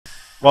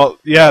Well,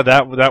 yeah,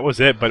 that was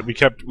it. But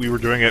we were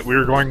doing it. We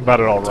were going about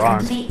it all To wrong.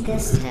 complete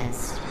this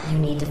test, you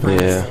need to find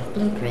safe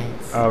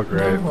blueprints. Oh, great.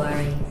 Don't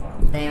worry,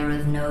 they are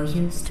of no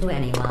use to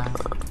anyone.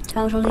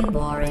 Totally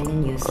boring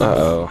and useless.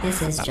 Uh-oh.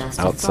 This is just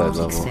a Outside thought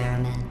level.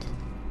 experiment.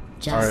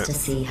 Just Alright. to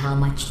see how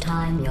much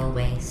time you'll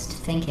waste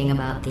thinking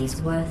about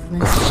these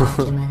worthless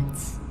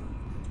documents.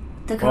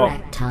 The Well-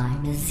 correct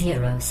time is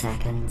 0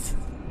 seconds.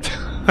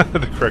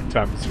 The correct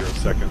time is 0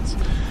 seconds.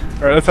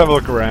 All right, let's have a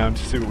look around.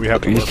 See what we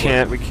have. To We work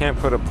can't. We can't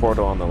put a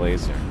portal on the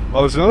laser. With.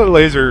 Well, there's another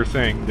laser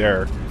thing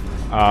there.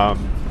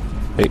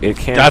 It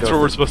can't. That's go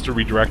where we're through- supposed to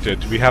redirect it.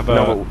 Do we have a?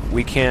 No, but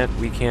we can't.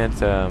 We can't.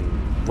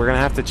 We're gonna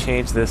have to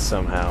change this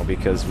somehow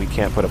because we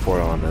can't put a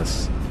portal on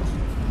this.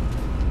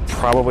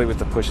 Probably with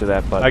the push of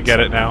that button. I get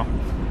it now.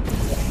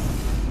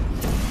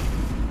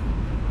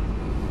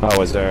 Oh,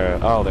 was there?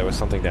 Oh, there was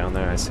something down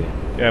there. I see.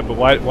 Yeah, but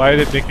why did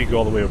it make me go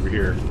all the way over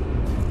here?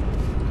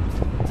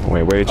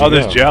 Wait, where did you Oh, go?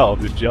 there's gel.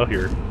 There's gel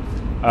here.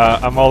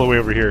 I'm all the way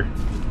over here.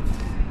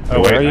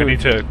 Oh Where wait, are I you? need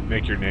to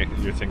make your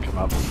thing come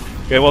up.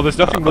 Okay, well there's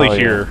nothing really Oh, yeah.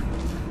 here,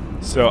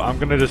 so I'm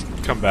gonna just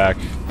come back.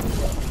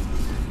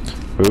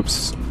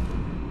 Oops.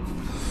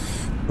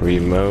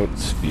 Remote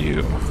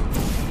view.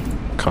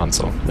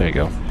 Console. There you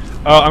go.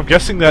 Oh, I'm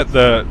guessing that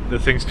the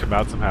things come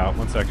out somehow.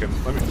 1 second.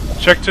 Let me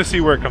check to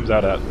see where it comes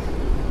out at.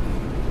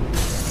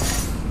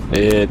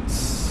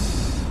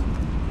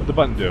 What'd the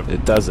button do?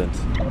 It doesn't.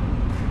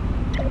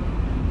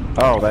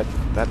 Oh, that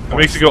It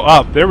makes it go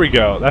up. There we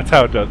go. That's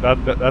how it does.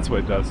 That's what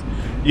it does.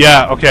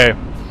 Yeah. Okay.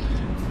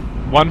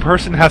 One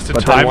person has to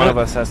But time then one it. of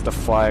us has to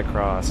fly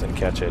across and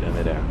catch it in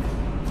midair.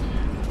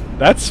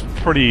 That's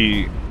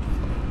pretty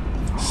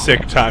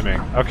sick timing.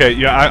 Okay.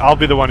 Yeah. I'll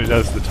be the one who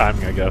does the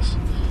timing, I guess.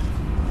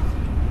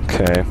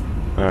 Okay.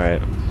 All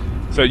right.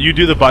 So you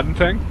do the button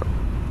thing.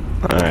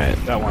 All right.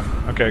 That one.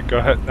 Okay. Go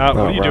ahead. Now, what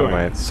are you wrong doing?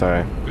 way.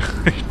 Sorry.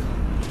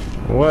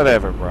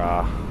 Whatever,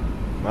 brah.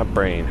 My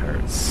brain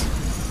hurts.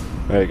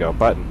 There you go.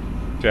 Button.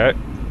 Okay.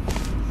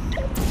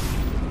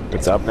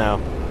 It's up now.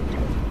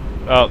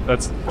 Oh,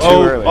 that's Too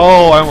oh early.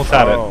 oh! I almost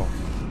had Oh,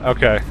 it.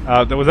 Okay.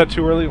 Was that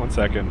too early? 1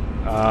 second.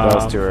 that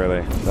was too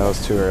early. That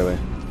was too early.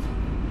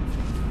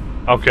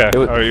 Okay. It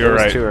Oh, you're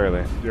was right. too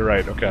early. You're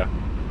right. Okay.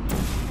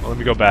 Well, let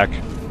me go back.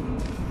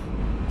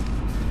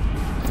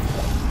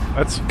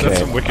 That's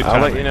some wicked I'll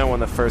timing. let you know when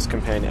the first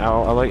companion.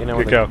 I'll let you know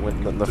Okay, go.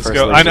 when the Let's first.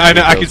 go. laser I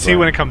beam can goes see by.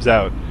 when it comes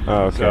out.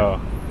 Oh, okay. So,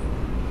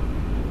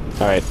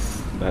 All right.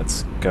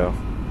 Let's go.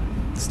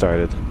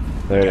 Started.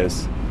 There it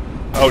is.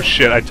 oh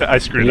shit! I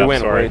screwed You up.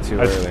 went Sorry. way too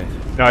I early.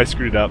 No, I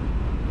screwed up.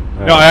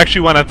 All No, right. I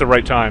actually went at the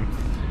right time.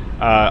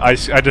 I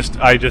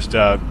just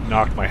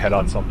knocked my head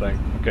on something.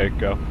 Okay,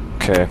 go.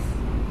 Okay.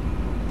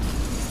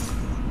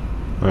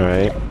 All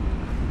right.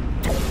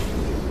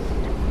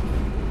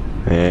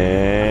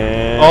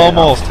 And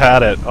Almost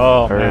had it.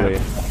 Oh early.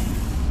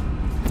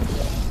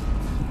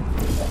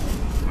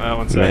 man.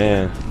 1 second.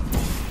 Man.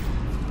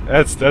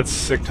 That's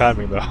sick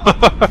timing though.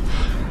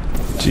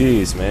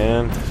 Jeez,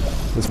 man.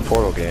 This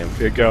Portal game.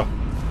 Okay, go.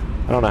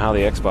 I don't know how the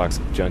Xbox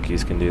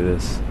junkies can do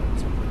this.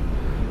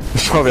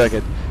 It's probably like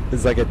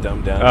it's like a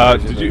dumbed down.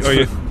 version Did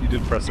you? of- Oh, you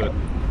did press it.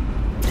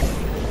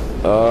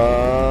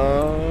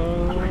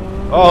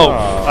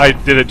 Oh, I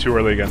did it too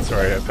early again.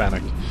 Sorry, I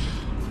panicked.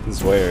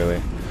 It's way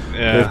early.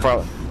 Yeah.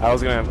 I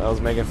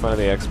was making fun of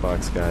the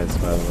Xbox guys,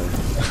 by the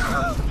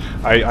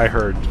way. I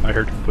heard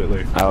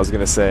completely. I was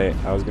gonna say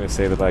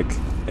that like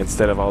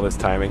instead of all this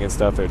timing and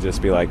stuff, there'd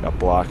just be like a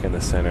block in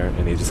the center,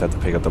 and you just have to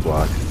pick up the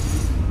block.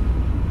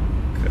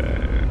 Okay.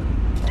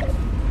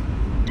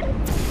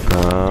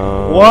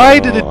 Why Why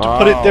did it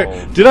put it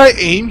there? Did I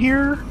aim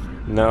here?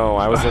 No,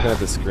 I was looking at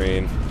the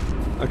screen.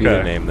 Okay. You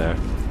didn't aim there.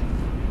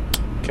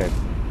 Okay.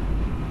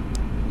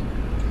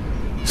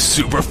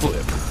 Super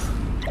flip.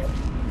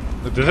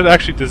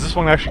 Does this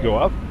one actually go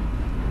up?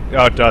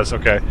 Oh, it does.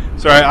 Okay.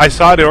 Sorry, I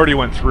saw it already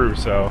went through.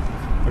 So,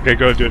 okay,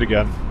 go do it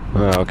again.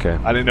 Oh, okay.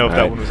 I didn't know if that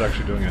Alright. one was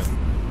actually doing it.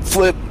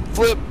 Flip,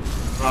 flip.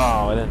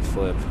 Oh, I didn't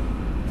flip.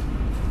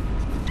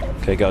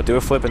 Okay, go. Do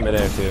a flip in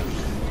midair too.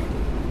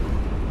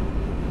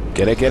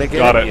 Get it, get it, get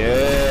Got it. it.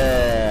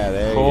 Yeah,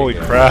 there Holy you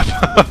go. crap!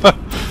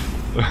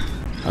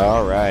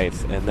 All right,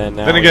 and then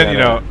now. Then we again,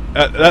 you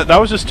gotta- know, that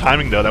was just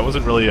timing though. That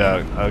wasn't really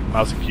a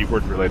mouse and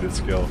keyboard related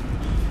skill.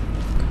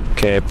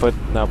 Okay, put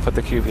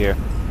the cube here.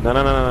 No,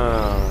 no, no, no,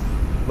 no, no.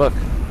 Look.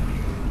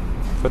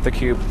 Put the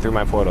cube through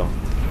my portal.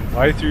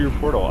 Why through your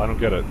portal? I don't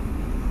get it.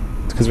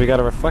 Because we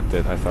gotta reflect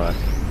it, I thought.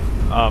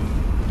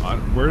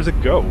 Where does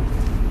it go?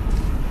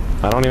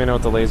 I don't even know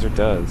what the laser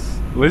does.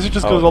 The laser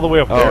just goes all the way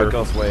up oh, there. it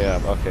goes way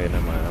up. Okay,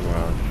 never mind, I'm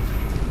wrong.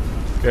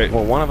 Okay.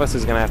 Well, one of us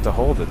is gonna have to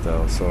hold it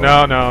though, so...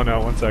 No,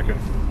 1 second.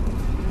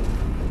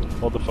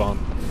 Hold the phone.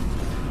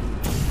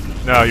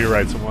 No, you're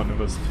right. Someone of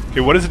us.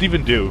 Okay, what does it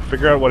even do?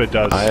 Figure out what it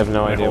does. I have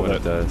no and idea hold what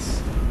it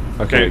does.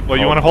 Okay. Well,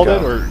 you want to hold go.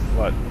 it or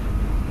what?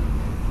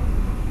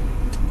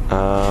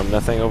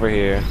 Nothing over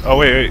here. Oh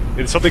wait.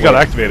 Something got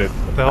activated.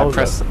 What the hell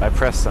is that? I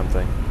pressed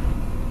something.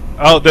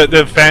 Oh,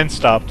 the fan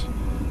stopped.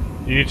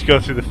 You need to go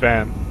through the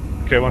fan.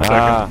 Okay, 1 second.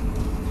 Ah,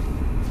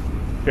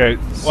 Okay,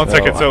 one So,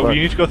 second. So look.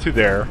 you need to go through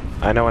there.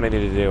 I know what I need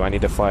to do. I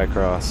need to fly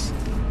across.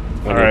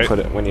 When All you right. put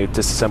it, when you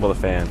disassemble the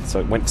fan.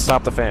 So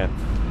stop the fan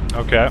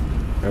Okay.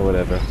 or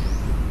whatever.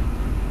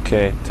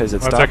 Okay, does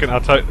it One stop? second,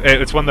 I'll tell you.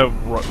 It's when the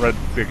red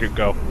thing could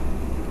go.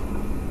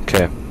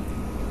 Okay.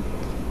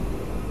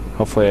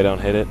 Hopefully I don't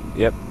hit it.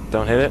 Yep,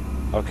 don't hit it.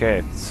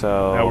 Okay,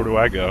 so Now where do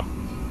I go?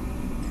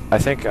 I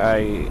think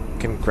I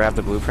can grab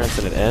the blueprints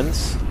and it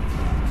ends.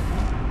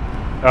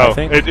 Oh,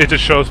 think- it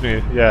just shows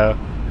me. Yeah.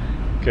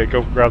 Okay,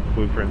 go grab the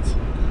blueprints.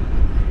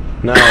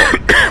 No,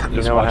 you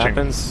Just know what watching.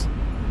 happens?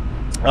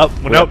 Oh,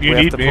 well, nope, you we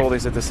have need to me. pull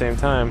these at the same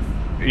time.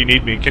 You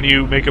need me. Can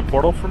you make a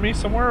portal for me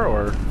somewhere,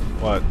 or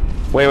what?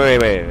 Wait.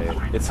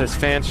 It says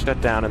fan shut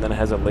down and then it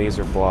has a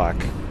laser block.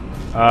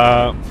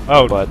 Oh,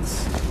 But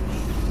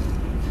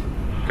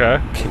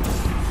okay. can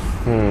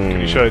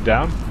Can you shut it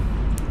down?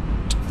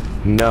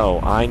 No,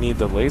 I need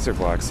the laser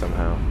block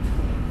somehow.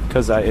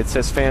 Because it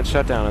says fan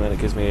shutdown and then it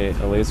gives me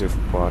a laser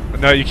block.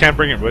 No, you can't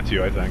bring it with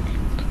you, I think.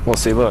 Well,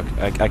 see, look,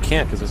 I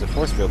can't because there's a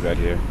force field right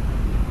here.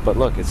 But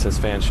look, it says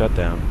fan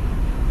shutdown.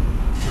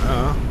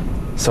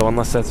 So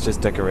unless that's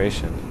just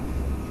decoration.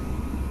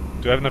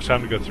 Do I have enough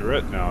time to go through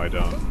it? No, I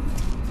don't.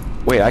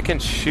 Wait, I can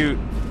shoot.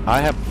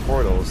 I have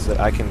portals that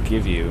I can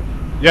give you.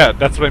 Yeah,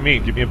 that's what I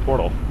mean. Give me a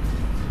portal.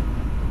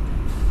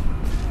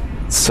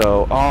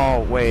 So,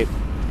 oh, wait.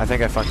 I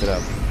think I fucked it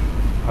up.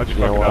 How'd you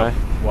You fuck know it up?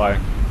 Why?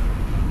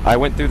 I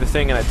went through the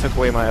thing and I took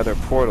away my other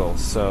portal.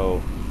 So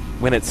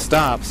when it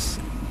stops,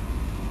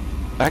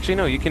 actually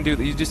no, you can do.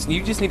 You just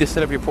need to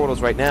set up your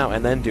portals right now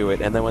and then do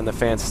it. And then when the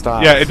fan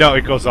stops, Yeah, no,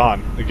 it goes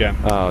on again.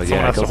 Oh Someone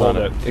yeah, has it to goes on.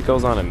 hold It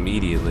goes on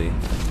immediately.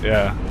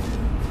 Yeah.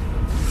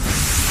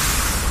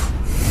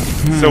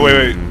 So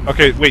wait.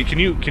 Okay, wait. Can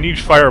you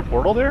fire a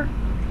portal there?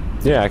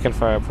 Yeah, I can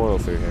fire a portal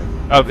through here.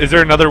 Is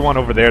there another one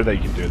over there that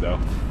you can do though?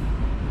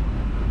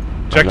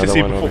 Check to Another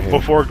see one over here.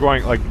 before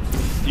going. Like,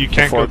 you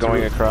can't Before go going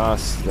through.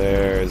 across,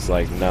 there's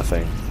like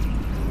nothing.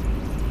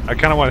 I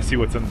kind of want to see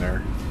what's in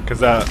there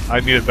because I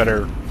need a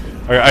better.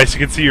 I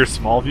can see your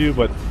small view,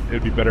 but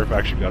it'd be better if I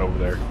actually got over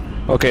there.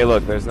 Okay,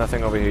 look, there's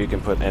nothing over here you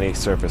can put any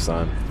surface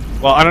on.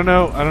 Well, I don't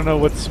know. I don't know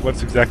what's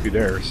exactly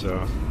there.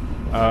 So,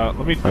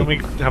 let me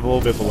have a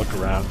little bit of a look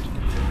around.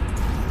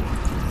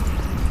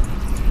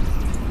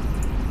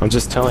 I'm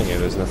just telling you,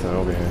 there's nothing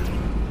over here.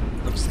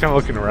 I'm just kind of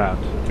looking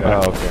around. Okay.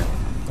 Oh, okay.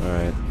 All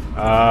right.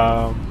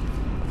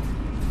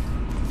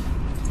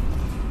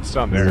 It's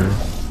down there.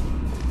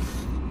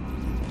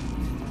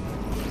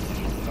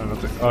 I don't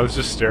think. Oh, there's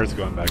just stairs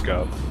going back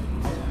up.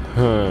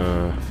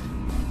 Huh.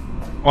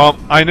 Well,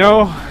 I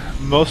know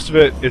most of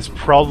it is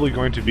probably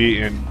going to be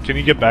in. Can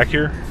you get back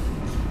here?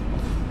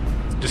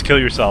 Just kill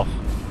yourself,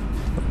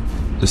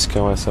 Just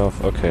kill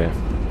myself? Okay.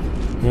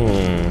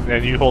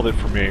 and you hold it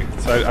for me.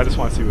 So I just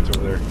want to see what's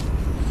over there.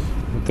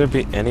 Would there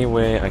be any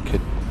way I could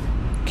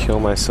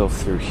kill myself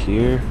through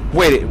here?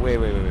 Wait.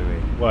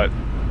 What?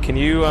 Can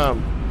you,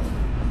 Can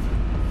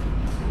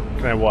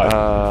I what?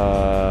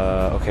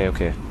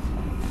 okay.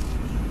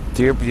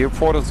 Do your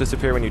portals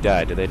disappear when you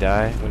die? Do they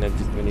die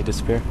when you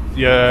disappear?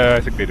 Yeah,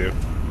 I think they do.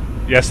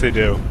 Yes, they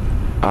do.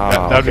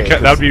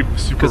 That would be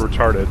super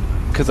retarded.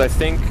 Because I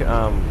think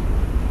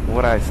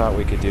what I thought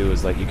we could do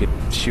is like you could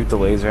shoot the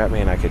laser at me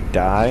and I could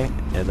die,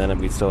 and then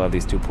we'd still have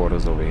these two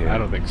portals over here. I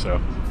don't think so.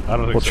 I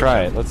don't think We'll so.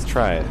 try it. Let's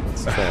try it.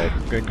 Let's try it.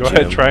 Okay, go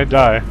ahead, try and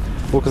die.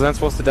 Well, because I'm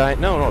supposed to die.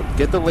 No.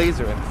 Get the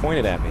laser and point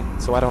it at me,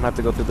 so I don't have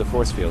to go through the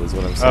force field. Is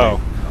what I'm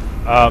saying.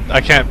 Oh, I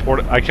can't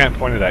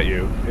point it at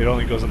you. It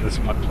only goes on this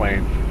one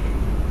plane.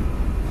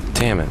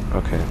 Damn it.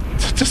 Okay.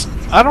 Just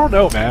I don't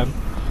know, man.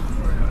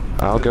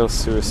 I'll go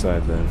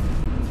suicide then.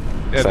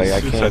 Yeah, So this I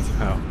suicide can't-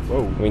 somehow.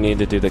 Whoa. We need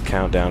to do the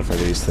countdown for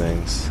these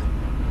things.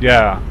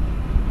 Yeah,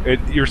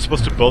 you're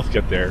supposed to both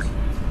get there.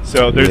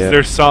 So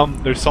there's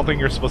something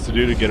you're supposed to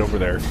do to get over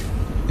there.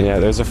 Yeah,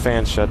 there's a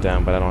fan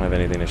shutdown, but I don't have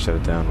anything to shut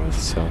it down with.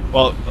 So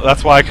Well,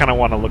 that's why I kind of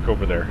want to look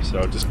over there.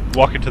 So just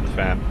walk into the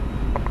fan.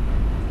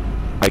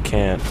 I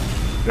can't.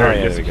 There, Oh,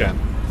 yeah, yes, there you we go. can.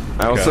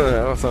 I was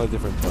Okay. on a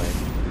different plane.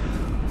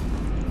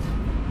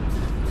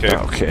 Okay.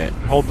 Okay.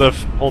 Hold the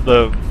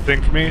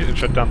thing for me and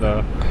shut down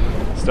the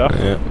stuff.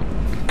 Yeah.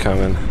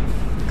 Coming.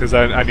 Because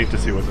I need to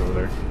see what's over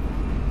there.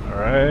 All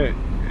right,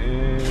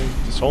 and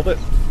just hold it.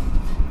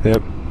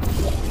 Yep.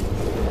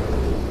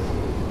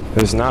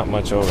 There's not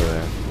much over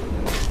there.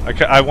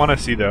 I want to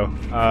see though.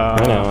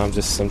 I know. I'm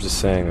just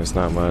saying. There's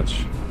not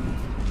much.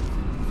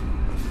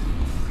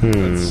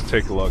 Let's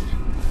take a look.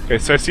 Okay,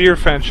 so I see your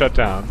fan shut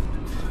down.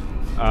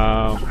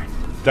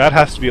 That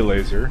has to be a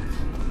laser.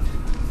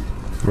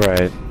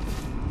 Right.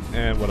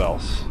 And what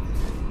else?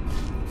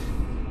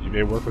 You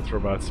may work with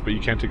robots, but you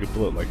can't take a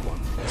bullet like one.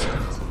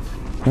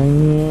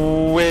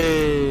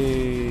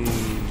 Wait.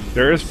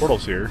 There is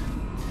portals here.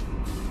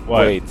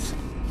 What? Wait.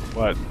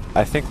 What?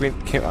 I think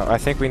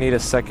we need a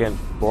second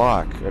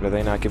block, or do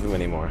they not give them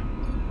anymore?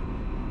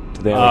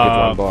 Do they only give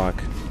one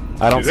block?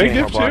 I don't do see they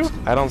any more give blocks. two?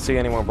 I don't see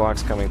any more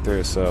blocks coming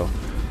through, so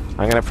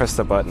I'm gonna press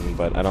the button,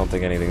 but I don't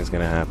think anything's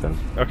gonna happen.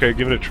 Okay,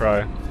 give it a try.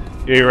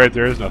 Yeah, you're right.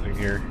 There is nothing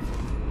here.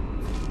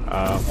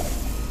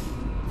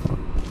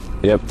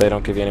 Yep, they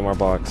don't give you any more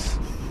blocks.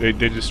 They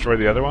destroy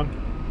the other one.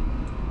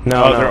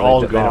 No, Oh, no, they're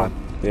all they gone.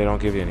 They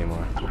don't give you any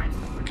more.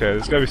 Okay,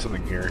 there's gotta be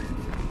something here.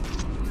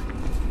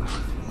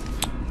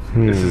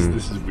 Hmm.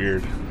 This is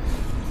weird.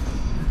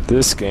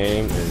 This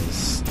game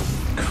is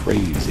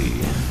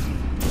crazy.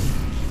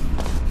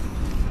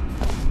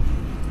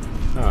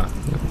 Huh.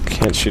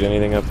 Can't shoot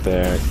anything up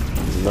there.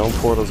 There's no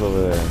portals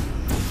over there.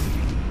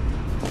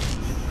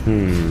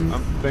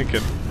 I'm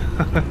thinking.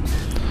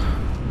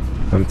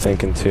 I'm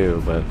thinking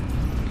too, but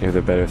you're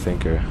the better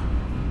thinker.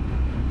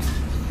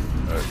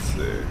 Let's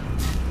see.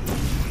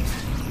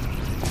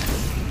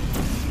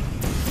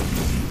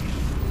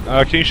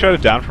 Can you shut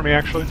it down for me,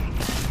 actually?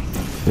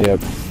 Yep.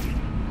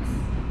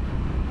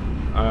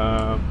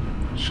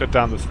 Shut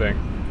down this thing.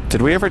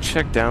 Did we ever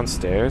check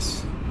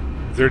downstairs?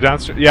 Is there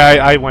downstairs? Yeah,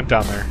 I went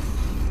down there.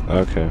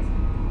 Okay.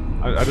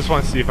 I just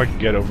want to see if I can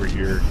get over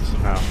here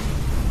somehow.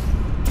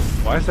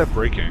 Why is that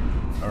breaking?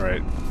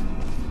 Alright.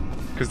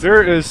 Because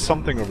there is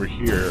something over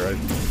here, I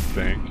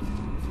think.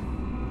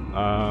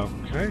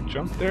 Can I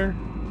jump there?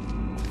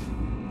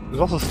 There's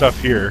also stuff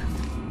here.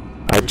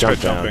 I Let me try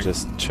jumped down, jumping.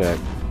 just check.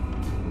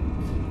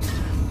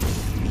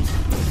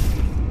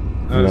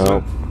 There's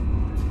No.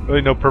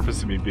 really no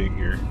purpose to me being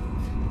here.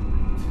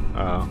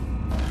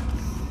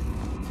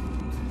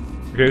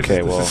 Okay,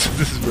 Okay, well,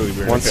 this is really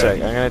weird. One okay. sec,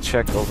 I'm gonna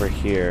check over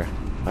here.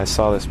 I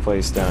saw this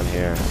place down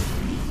here.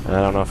 And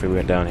I don't know if we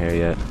went down here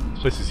yet. This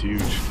place is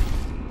huge.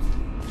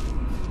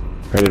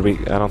 Or did we?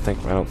 I don't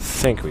think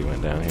we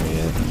went down here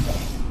yet.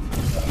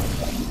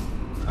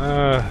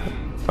 Oh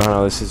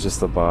no, this is just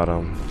the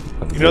bottom.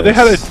 Of You know,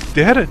 this.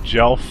 they had a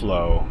gel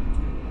flow.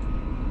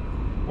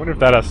 I wonder if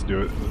that has to do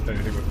with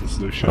anything with the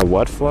solution. A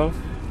what flow?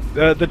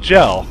 The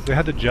gel. They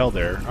had the gel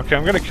there. Okay,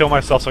 I'm gonna kill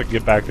myself so I can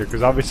get back there,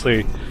 because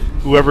obviously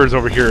whoever is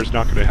over here is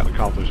not gonna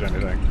accomplish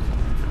anything.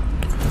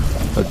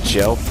 A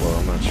gel flow?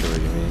 I'm not sure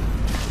what you mean.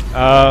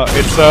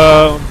 It's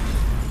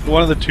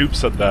one of the tubes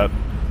said that.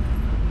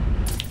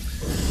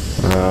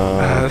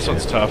 This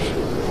one's tough.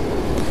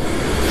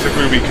 Looks like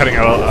we're gonna be cutting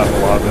out a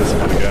lot of this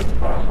one again.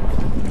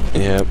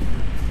 Yep.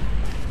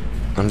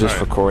 I'm just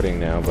Alright. recording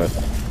now, but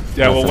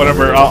Yeah, well, nothing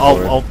whatever. really I'll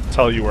record. I'll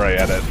tell you where I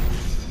edit.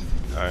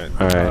 Alright.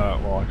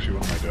 Alright. Well, actually,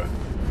 what am I doing?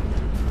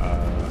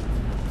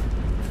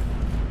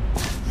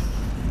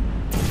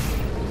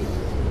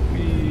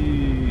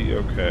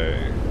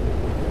 Okay.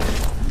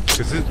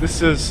 Because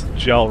this is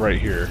gel right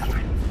here.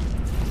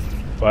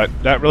 But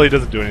that really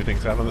doesn't do anything,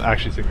 so I don't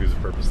actually think there's a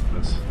purpose to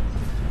this.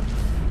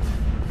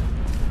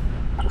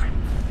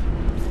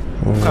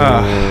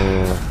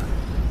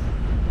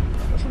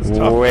 This one's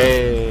tough.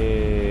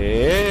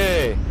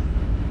 Wait.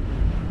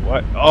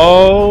 What?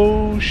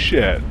 Oh,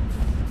 shit.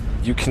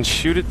 You can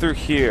shoot it through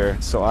here,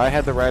 so I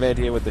had the right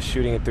idea with the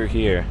shooting it through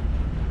here.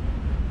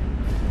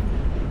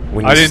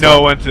 When I you didn't stop- know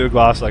it went to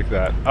glass like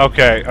that.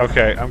 Okay,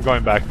 okay, I'm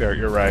going back there.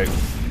 You're right.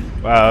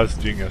 Wow, that's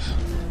genius.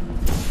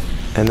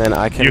 And then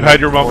I can. You had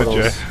your moment,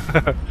 portals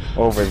Jay.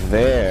 over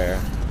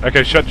there.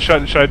 Okay, shut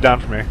it down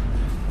for me.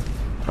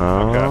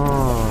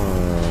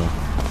 Oh.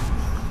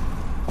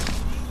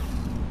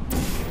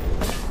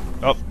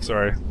 Oh,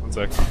 sorry. One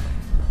sec.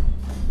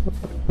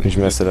 Did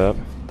you mess it up?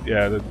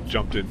 Yeah, the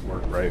jump didn't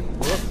work right.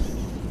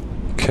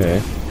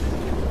 Okay.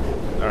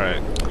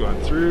 Alright, going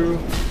through.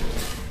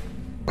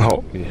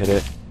 Oh, you hit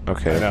it.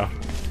 Okay. I know.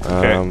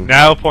 Okay, Um,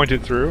 now point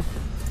it through.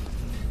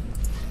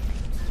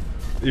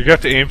 You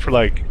have to aim for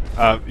like,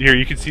 here,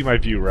 you can see my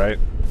view, right?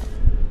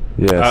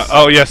 Yes.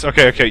 Oh, yes,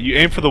 okay, okay. You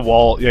aim for the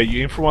wall. Yeah,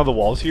 you aim for one of the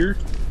walls here.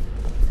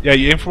 Yeah,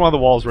 you aim for one of the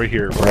walls right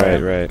here. Right,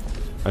 right.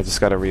 I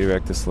just gotta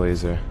redirect this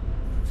laser.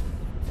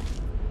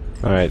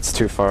 Alright, it's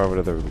too far over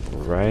to the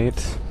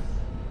right.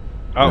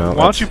 Oh, No, why don't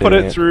that's you put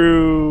hitting it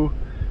through?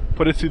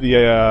 Put it through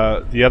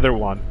the other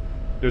one.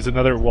 There's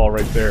another wall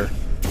right there.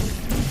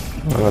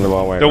 I'm on the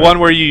wall The one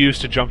where you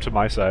used to jump to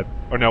my side.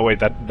 Oh no, wait,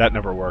 that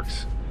never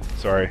works.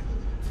 Sorry.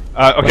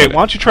 Okay, Right.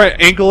 why don't you try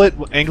angle it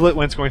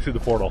when it's going through the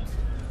portal?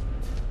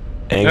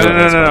 Angle No.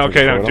 that's going Okay,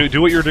 through the no. portal.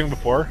 Do what you were doing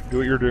before. Do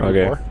what you were doing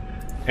Okay. before,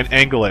 and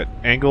angle it.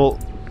 Angle,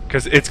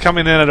 because it's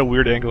coming in at a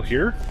weird angle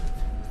here.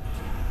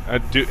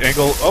 Do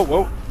angle. Oh,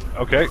 whoa.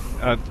 Okay,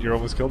 you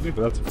almost killed me,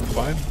 but that's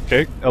fine.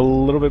 Okay, a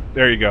little bit.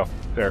 There you go.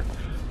 There.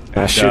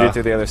 I And, shoot it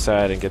through the other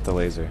side and get the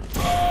laser.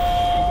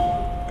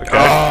 Okay.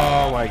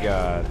 Oh my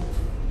god.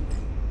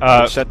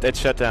 It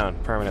shut down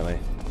permanently.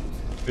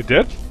 It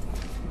did.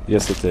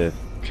 Yes, it did.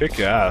 Kick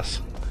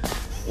ass.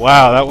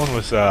 Wow, that one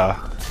was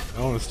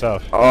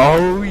tough.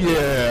 Oh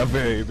yeah,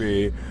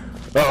 baby.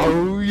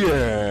 Oh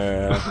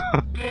yeah.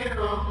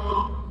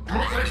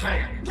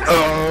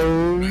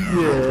 Oh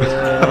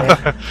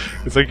yeah.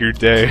 It's like your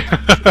day.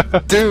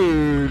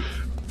 Dude.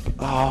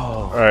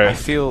 Oh, Alright. I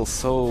feel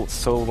so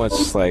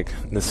much like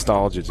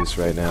nostalgia just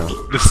right now.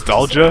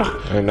 Nostalgia?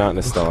 Or not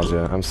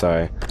nostalgia. I'm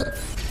sorry.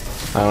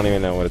 I don't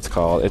even know what it's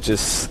called. It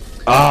just.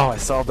 Oh, I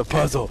solved the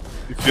puzzle.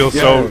 You feel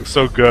Yeah.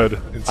 so good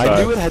inside.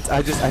 I knew it had.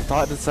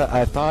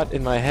 I thought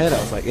in my head. I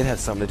was like, it has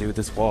something to do with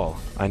this wall.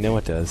 I know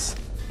it does.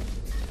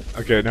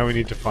 Okay, now we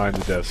need to find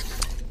the disc.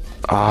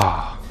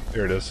 Ah,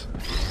 Here it is.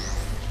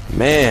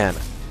 man.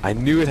 I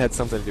knew it had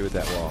something to do with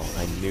that wall.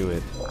 I knew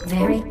it.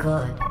 Very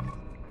good.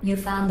 You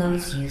found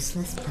those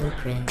useless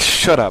blueprints.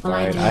 Shut up, Well,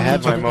 Ryan. do I had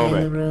need you my to be in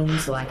the moment. room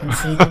so I can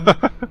see them.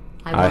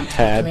 I want to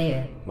had be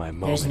clear. my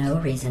There's moment.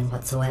 no reason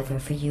whatsoever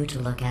for you to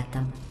look at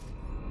them.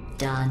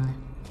 Done.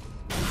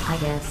 I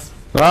guess.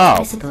 Oh,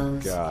 I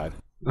suppose. God.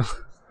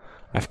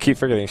 I keep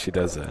forgetting she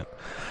does that.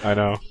 I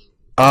know.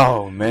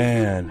 Oh,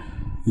 man.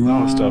 A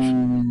lot of stuff.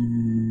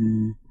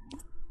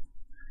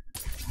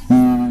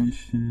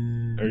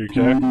 Are you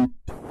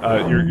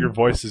okay? Your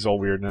voice is all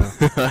weird now.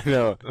 I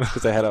know,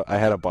 because I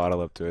had a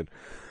bottle up to it.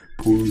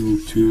 Portal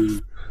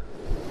 2.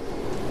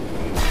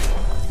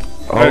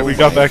 Alright, we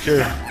got back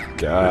here.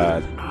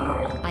 God.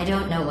 I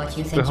don't know what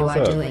you think The you hell's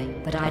are that?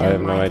 doing, but I I don't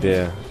have no like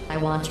idea. it. I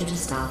want you to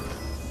stop.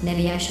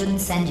 Maybe I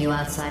shouldn't send you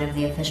outside of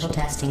the official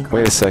testing Wait a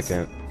classes.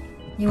 second.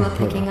 You are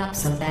picking up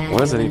some bad What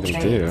does it human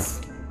even do?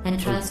 traits. And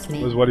trust What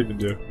me, does what even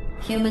do?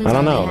 humans I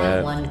don't only know,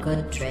 have man. one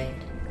good trait.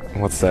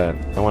 What's that?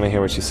 I want to hear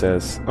what she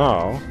says.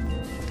 Oh.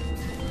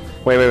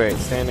 Wait.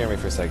 Stand near me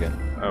for a second.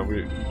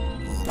 We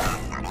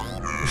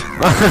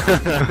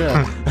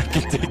I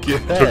can take your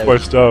took head. my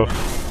stuff.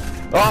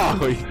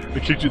 Oh, he They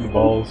kicked you in the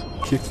balls.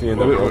 kicked me in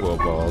the robo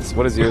balls.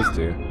 What does yours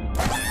do?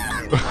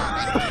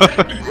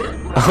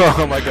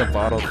 Oh, like a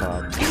bottle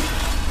top.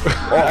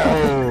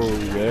 Oh,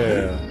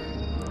 yeah.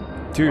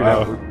 Dude,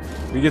 Wow.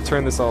 we could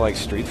turn this all like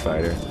Street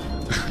Fighter.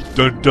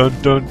 Dun dun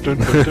dun dun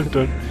dun dun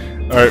dun.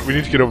 Alright, we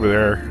need to get over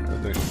there, I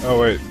think. Oh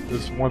wait,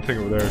 there's one thing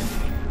over there.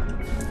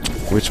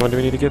 Which one do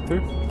we need to get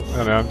through? I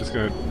don't know, I'm just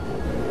gonna...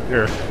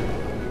 Here.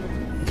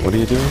 What are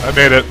you doing? I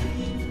made it!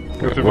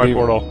 Go through What my do you-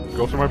 portal.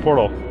 Go through my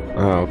portal.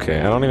 Oh, okay.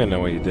 I don't even know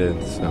what you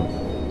did, so.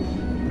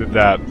 Did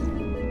that.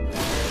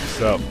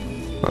 So,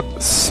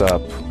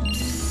 Sup.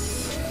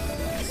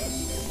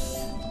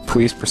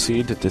 Please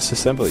proceed to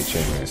disassembly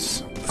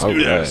chambers.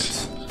 do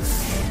this.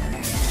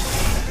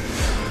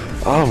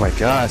 Oh my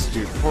gosh,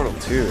 dude, Portal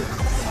 2.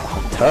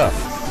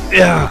 Tough.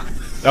 yeah!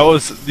 That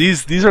was...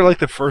 These are like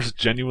the first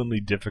genuinely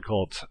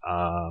difficult,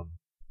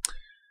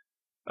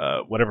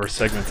 whatever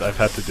segments I've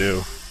had to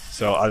do.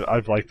 So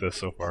I've liked this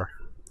so far.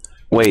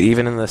 Wait,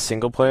 even in the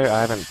single player,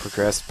 I haven't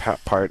progressed Single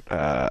player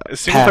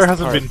past hasn't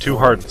part been too 4.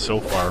 hard so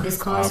far. This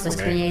course for was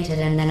me. created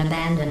and then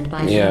abandoned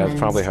by Yeah, humans. it's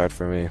probably hard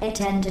for me. They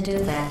tend to do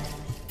that.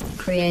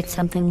 Create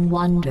something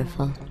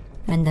wonderful,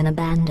 and then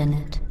abandon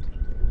it.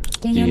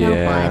 Do you know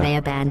Yeah. why they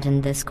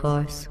abandoned this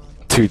course?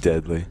 Too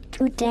deadly.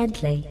 Too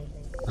deadly.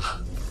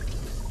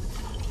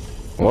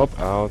 Well,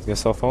 I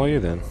guess I'll follow you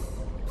then.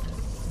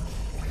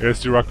 Here, let's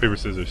do rock, paper,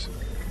 scissors.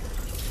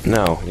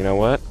 No, you know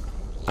what?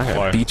 I'm gonna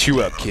Why? beat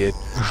you up, kid.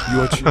 You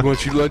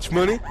want your lunch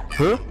money?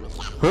 Huh?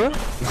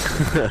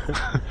 Huh?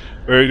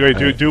 Wait,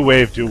 do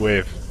wave, do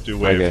wave. Do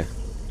wave. Okay.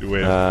 Do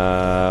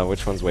wave.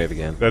 Which one's wave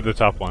again? The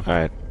top one.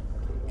 Alright.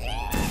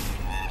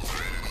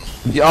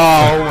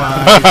 Oh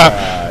my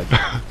god.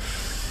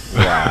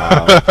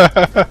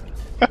 Wow.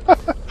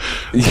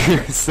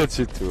 You're such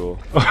a tool.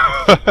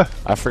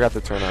 I forgot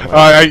to turn on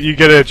my... You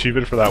get an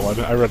achievement for that one.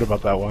 I read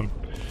about that one.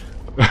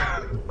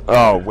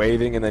 Oh,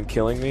 waving and then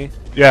killing me?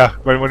 Yeah,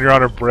 when you're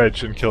on a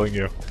bridge and killing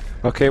you.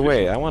 Okay,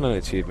 wait, I want an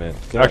achievement.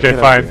 Get Okay, up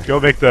fine. here. Go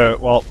make the...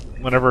 Well,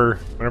 whenever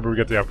we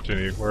get the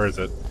opportunity. Where is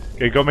it?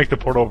 Okay, go make the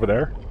portal over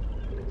there.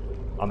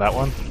 On that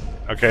one.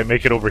 Okay,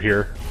 make it over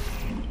here.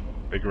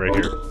 Make it right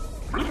here.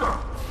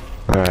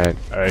 Alright.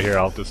 Alright, here,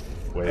 I'll just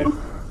wave.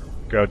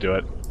 Go do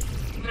it.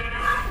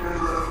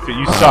 Okay,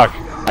 you suck. Do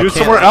it can't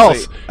somewhere actually-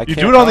 else. I You can't-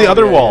 do it on the oh,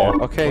 other yeah, wall.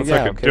 yeah. Okay, One yeah,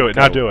 second. okay, Do it.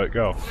 Now go. do it.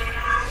 Go.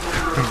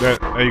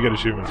 Now you get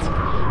achievements.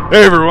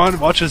 Hey everyone,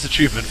 watch this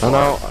achievement. Oh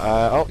no,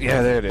 oh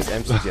yeah, there it is.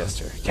 MC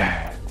Jester.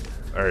 Yeah.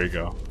 There you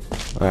go.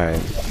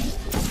 Alright.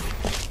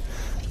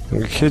 We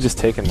could have just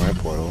taken my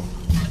portal.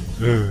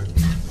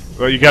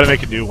 Well, you gotta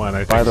make a new one, I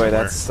think. By the way,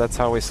 somewhere. that's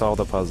how we solved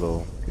the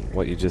puzzle.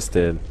 What you just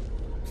did.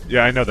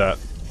 Yeah, I know that.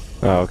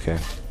 Oh, okay.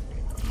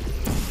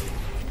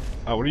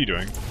 Oh, what are you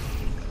doing?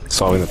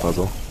 Solving the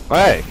puzzle.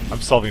 Hey!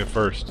 I'm solving it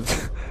first.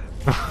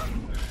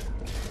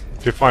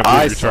 Okay, fine,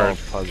 I move your turn.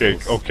 solve Okay,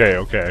 puzzles.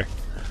 okay.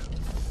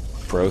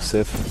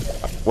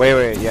 Brosif.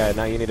 Wait, yeah,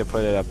 now you need to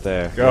put it up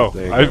there. Go.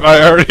 There you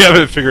I already have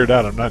it figured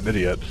out. I'm not an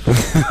idiot.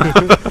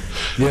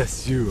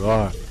 Yes, you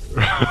are.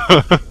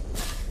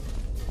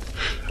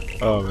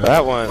 Oh, man.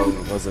 That one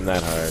wasn't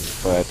that hard,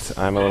 but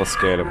I'm a little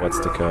scared of what's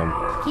to come.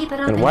 Keep it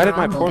up And why did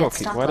my Ron will portal get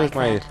keep... stuck Why like does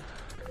my that.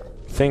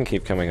 thing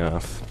keep coming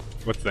off?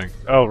 What thing?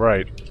 Oh,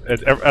 right. At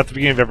the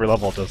beginning of every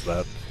level, it does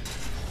that.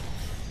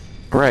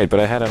 Right, but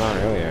I had it on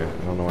earlier.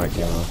 I don't know why it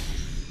came off.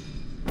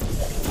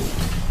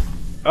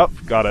 Oh,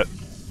 got it.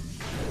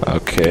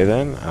 Okay,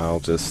 then. I'll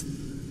just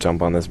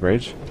jump on this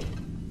bridge.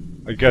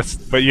 I guess,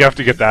 but you have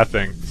to get that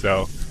thing.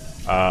 So,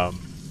 how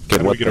Get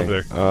do we what get thing?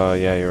 over there? Oh,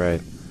 yeah, you're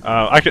right.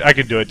 I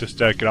can do it. Just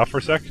get off for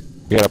a sec.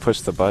 You gotta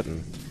push the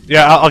button.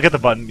 Yeah, I'll get the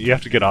button. You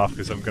have to get off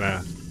because I'm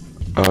gonna.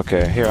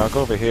 Okay, here, I'll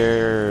go over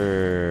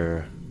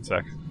here.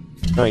 Sec.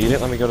 No, you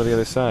didn't let me go to the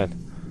other side.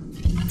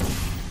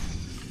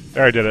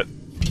 There, I did it.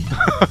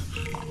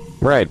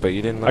 Right, but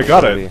you didn't let I me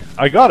got go to it.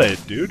 I got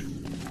it, dude.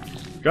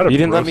 Got it. You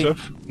didn't let me...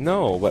 Broseph.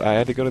 No, but I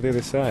had to go to the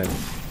other side.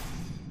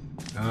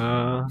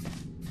 Uh,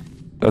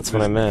 That's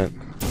what I meant.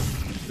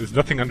 there's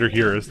nothing under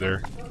here, is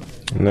there?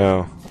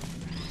 No.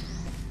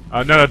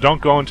 No,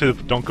 don't go onto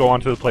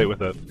the plate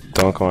with it,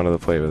 Don't go onto the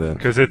plate with it.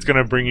 because it's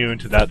gonna bring you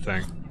into that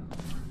thing.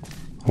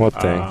 What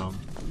thing?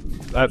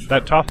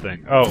 That top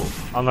thing. Oh,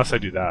 unless I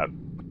do that.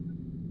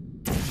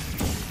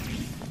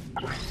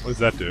 What does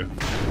that do?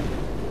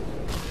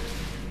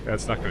 Yeah,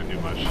 it's not gonna do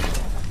much.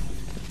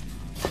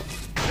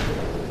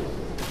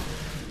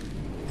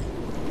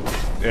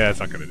 Yeah, it's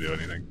not gonna do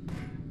anything.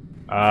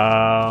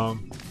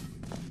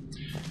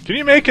 Can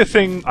you make a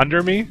thing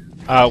under me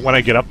when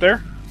I get up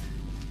there?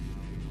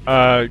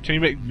 Can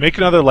you make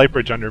another light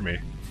bridge under me?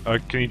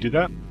 Can you do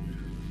that?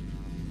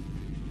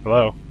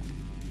 Hello?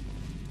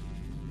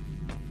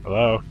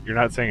 Hello? You're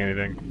not saying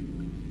anything.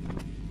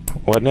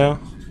 What now?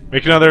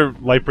 Make another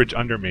light bridge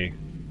under me.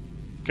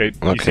 Okay.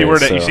 You see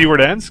where you see where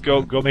it ends?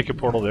 Go make a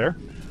portal there.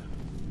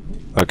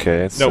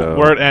 Okay. No, So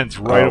where it ends,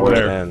 right over where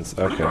there. it ends.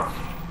 Okay.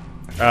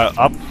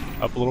 Up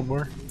a little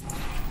more.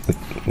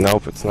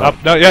 Nope, it's not.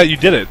 Up. No, yeah, you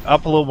did it.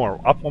 Up a little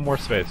more. Up one more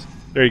space.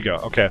 There you go.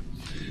 Okay.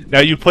 Now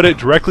you put it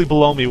directly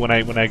below me when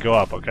I go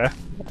up. Okay.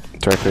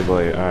 Directly below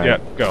you. All right. Yeah.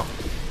 Go.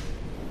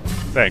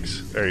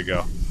 Thanks. There you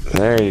go.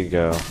 There you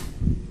go.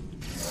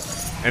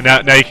 And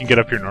now you can get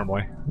up here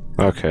normally.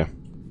 Okay.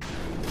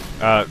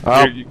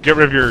 Get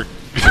rid of your.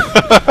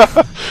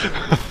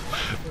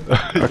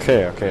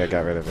 Okay, I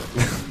got rid of it.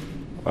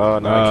 Oh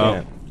no, I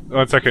can't.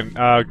 1 second.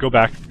 Go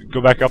back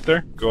up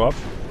there. Go up.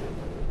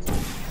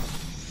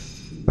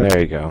 There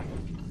you go.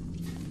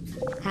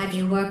 Have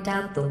you worked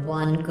out the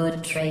one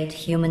good trait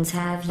humans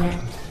have yet?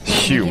 Let me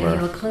Humor.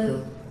 give you a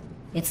clue.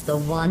 It's the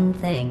one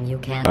thing you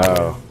can't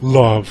Oh,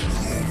 Love.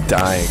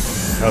 dying.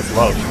 That's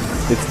love.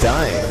 It's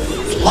dying.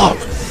 Love.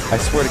 I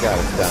swear to God,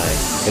 it's dying.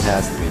 It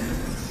has to be.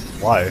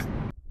 Why?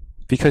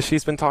 Because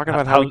she's been talking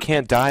about how we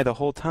can't die the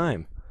whole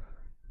time.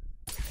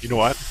 You know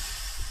what?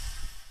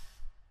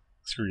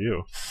 Screw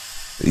you.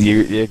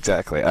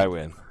 Exactly. I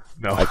win.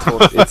 No. I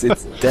told it's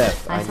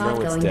death. I I thought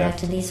know it's going back death.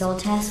 to these old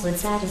tests would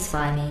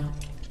satisfy me.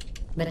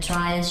 But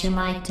try as you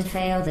might to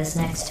fail this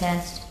next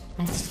test,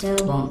 I still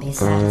won't be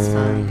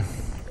satisfied.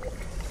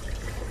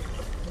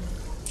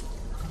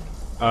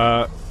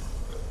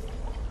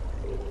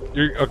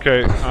 You're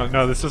okay.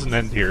 No, this doesn't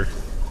end here.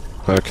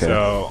 Okay.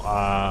 So,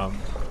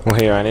 Well,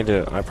 here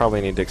I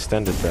probably need to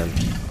extend it then.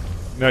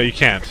 no, you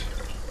can't.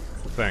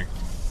 That's the thing.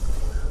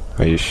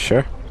 Are you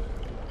sure?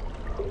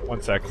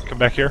 1 sec. Come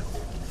back here.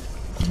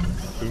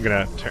 I'm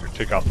gonna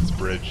take off this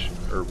bridge,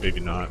 or maybe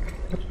not.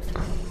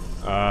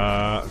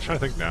 I'm trying to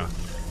think now.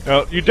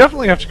 No, you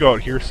definitely have to go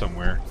out here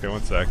somewhere. Okay,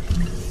 1 sec.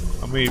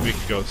 Let me make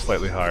it go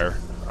slightly higher.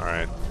 All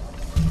right.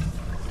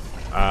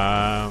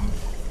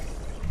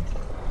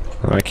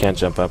 I can't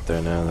jump up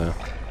there now though.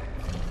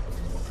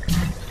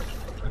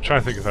 I'm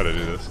trying to think of how to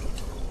do this.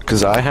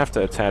 Because I have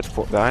to attach.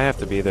 I have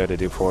to be there to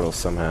do portals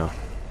somehow.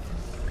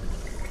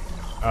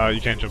 You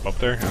can't jump up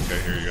there?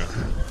 Okay, here you go.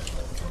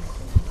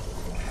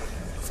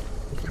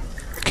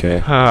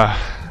 Okay.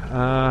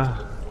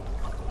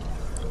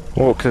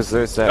 Well, because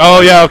there's that.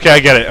 Oh, yeah, okay, I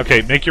get it.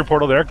 Okay, make your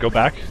portal there. Go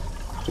back.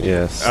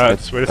 Yes.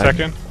 Just wait a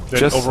second. Then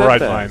just said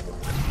override that. mine.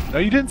 No,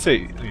 you didn't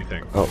say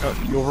anything. Oh.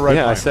 You override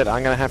Yeah, mine. I said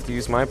I'm gonna have to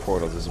use my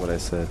portals. Is what I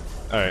said.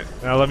 Alright,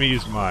 now let me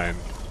use mine.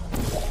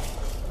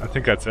 I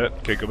think that's it.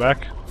 Okay, go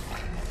back.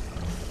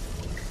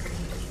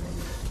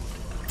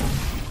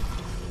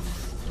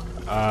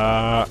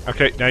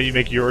 Okay, now you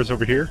make yours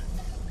over here.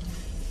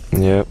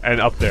 Yep.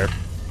 And up there.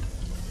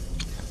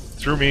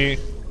 Through me,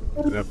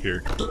 and up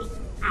here.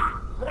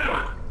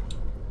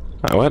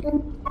 What?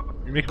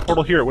 You make a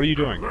portal here, what are you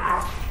doing?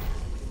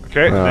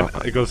 Okay, and then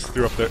it goes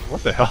through up there.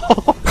 What the hell?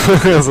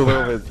 It was a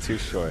little bit too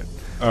short.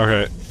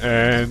 Okay,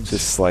 and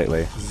Just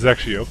slightly. is this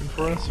actually open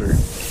for us, or?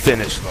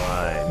 Finish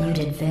line. You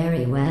did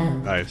very well.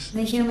 Nice.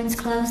 The humans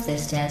closed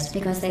this test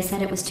because they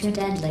said it was too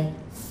deadly.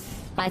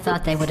 I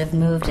thought they would have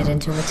moved it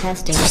into a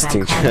testing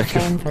Testing track Hall of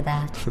track. Fame for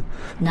that.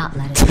 Not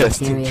let it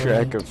Testing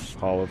track deteriorate. of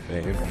Hall of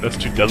Fame. That's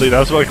too deadly. That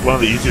was like one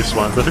of the easiest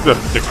ones. I think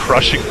the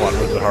crushing one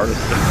was the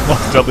hardest, the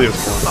most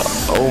deadliest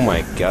one. Oh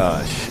my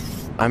gosh.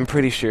 I'm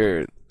pretty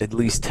sure at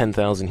least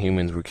 10,000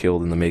 humans were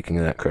killed in the making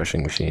of that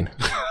crushing machine.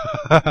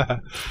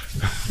 at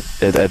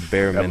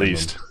bare minimum.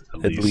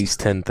 At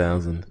least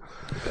 10,000.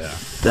 Yeah.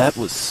 That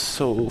was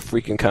so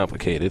freaking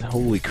complicated.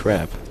 Holy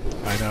crap.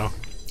 I know.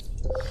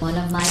 One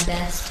of my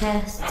best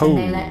tests, and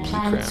Holy they let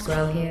plants crap.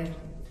 grow here.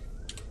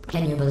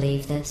 Can you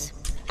believe this?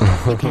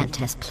 You can't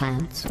test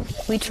plants.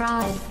 We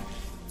tried.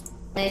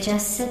 They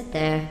just sit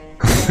there,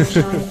 never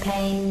showing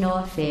pain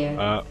nor fear.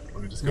 Let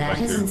me just go That back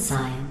here. isn't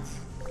science.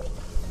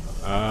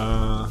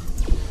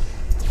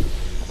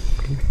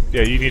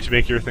 Yeah, you need to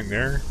make your thing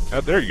there.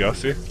 Oh, there you go.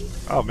 See?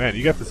 Oh man,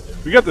 you got this.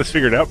 We got this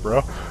figured out,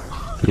 bro.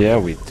 Yeah,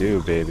 we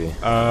do, baby.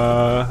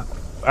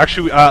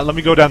 Actually, let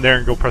me go down there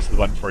and go press the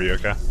button for you.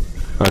 Okay.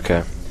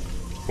 Okay.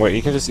 Wait,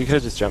 you could have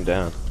just jumped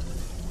down.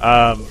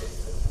 Yeah,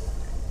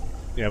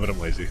 but I'm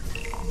lazy.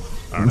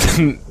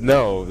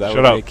 No, that Shut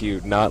would up. make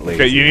you not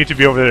lazy. Okay, you need to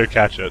be over there to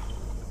catch it.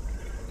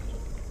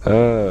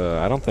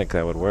 I don't think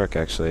that would work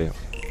actually.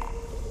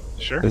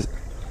 Sure.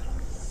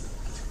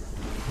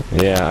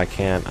 Yeah, I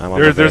can't. I'm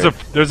on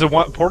There's a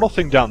portal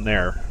thing down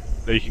there.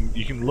 that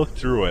you can look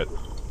through it,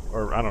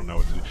 or I don't know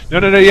what to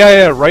do. No,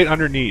 yeah, right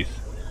underneath.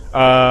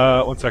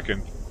 1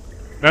 second.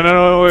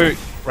 No, wait,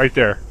 right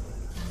there.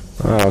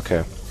 Oh,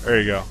 okay. There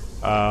you go.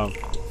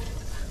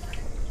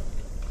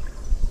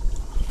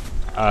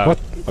 What?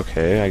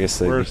 Okay, I guess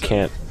that you where's it?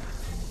 can't.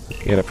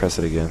 You gotta press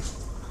it again.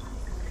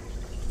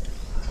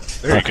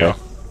 There you Okay. go.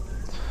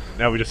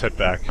 Now we just head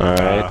back.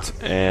 Alright,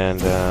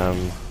 and,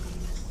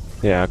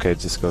 yeah, okay,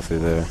 just go through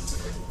there.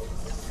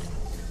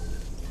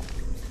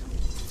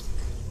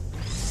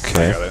 I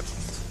Okay. got it.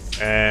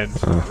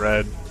 And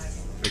red.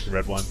 Make the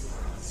red one.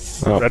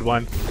 Oh, Red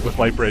one with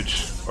light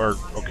bridge. Or,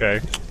 okay.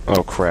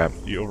 oh crap.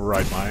 You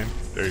override mine.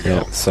 There you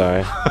Yeah, go.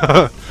 sorry.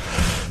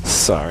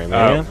 Sorry,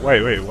 man.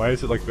 Wait, why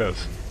is it like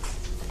this?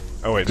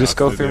 Oh wait, Just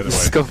no, go it's the through. other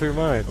Just way. go through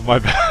mine. My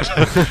bad.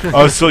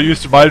 I was so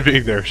used to mine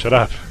being there. Shut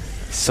up.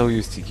 So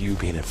used to you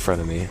being in front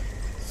of me.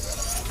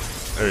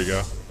 There you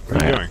go.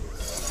 What are you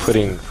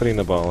doing? Putting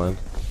the ball in.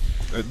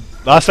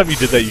 Last time you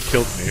did that, you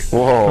killed me.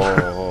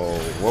 Whoa!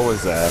 What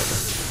was that?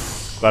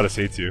 Gladys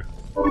hates you.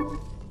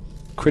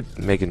 Quit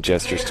making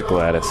gestures to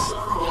Gladys.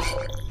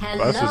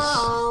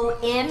 Hello,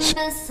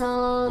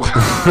 imbecile.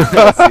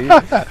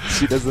 See?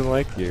 She doesn't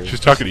like you. She's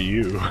talking to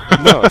you.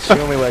 No, she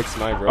only likes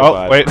my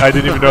robot. Oh wait, I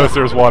didn't even notice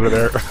there was water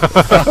there.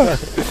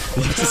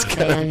 You just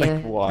kind of Failure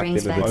like walk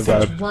brings into back the.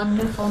 such bad.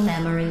 wonderful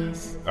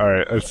memories. All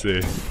right, let's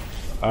see.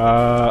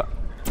 Up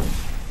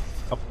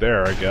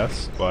there, I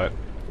guess. But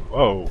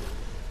whoa.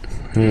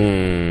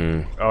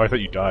 Hmm. Oh, I thought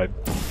you died.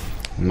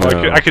 No.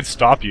 Oh, I could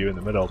stop you in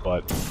the middle,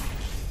 but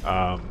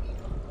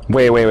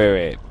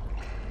Wait.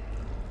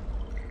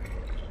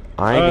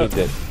 I Uh, need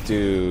to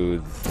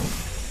do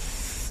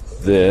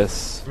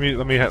this.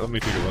 let me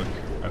take a look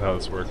at how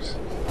this works.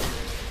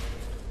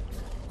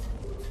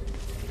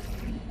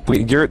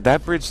 Wait,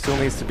 that bridge still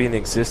needs to be in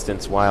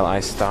existence while I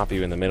stop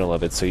you in the middle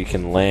of it, so you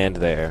can land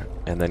there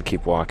and then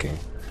keep walking.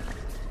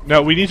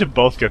 No, we need to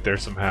both get there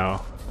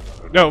somehow.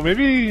 No,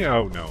 maybe.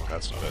 Oh no,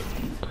 that's not it.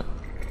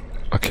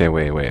 Okay,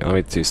 wait. Let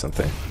me do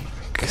something.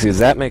 Because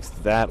that makes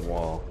that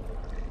wall.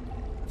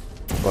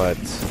 But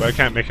But I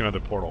can't make another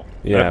portal.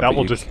 Yeah, that but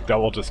will you that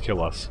will just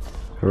kill us.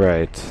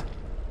 right.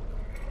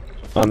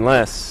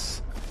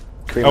 Unless.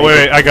 Can we Oh make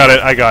wait, I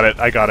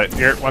got it.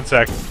 Here, one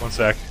sec.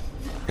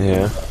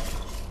 Yeah.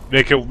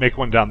 Make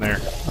one down there.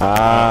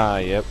 Ah,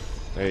 yep.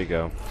 There you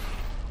go.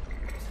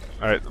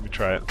 All right, let me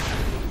try it.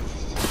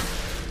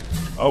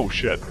 Oh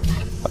shit.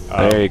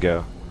 There you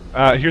go.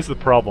 Here's the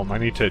problem. I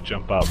need to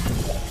jump up.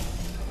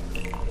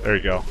 There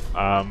you go.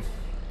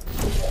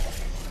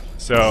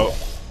 So,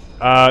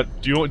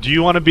 do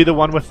you want to be the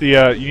one with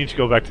the? You need to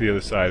go back to the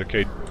other side.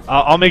 Okay.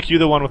 I'll make you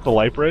the one with the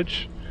light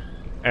bridge.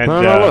 And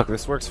No, look,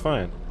 this works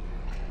fine.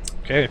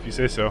 okay, if you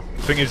say so.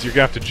 The thing is, you're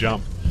gonna have to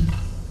jump.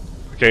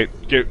 Okay.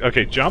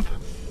 Okay. Jump.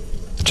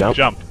 Jump.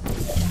 Jump.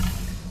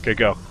 Okay,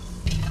 go.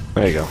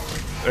 There you go.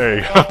 There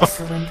you go.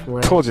 Excellent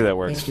work. Told you that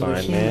works If you were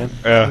fine, human, man.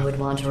 Yeah. You would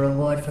want a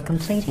reward for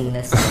completing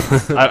this.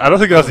 I don't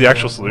think that was the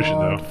actual solution,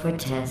 Reward though. for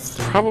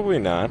testing. Probably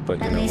not, but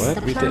you At know least what?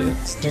 the We did it.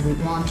 plants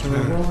didn't want a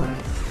reward.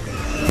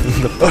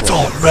 That's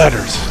all that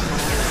matters.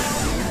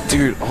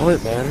 Dude, all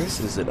that matters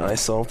is that I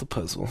solved the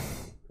puzzle.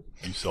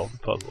 You solved the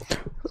puzzle.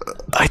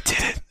 I did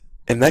it.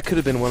 And that could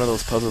have been one of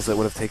those puzzles that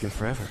would have taken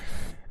forever.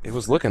 It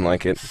was looking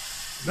like it.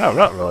 No,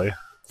 not really.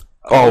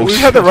 Oh, we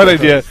had the right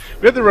idea.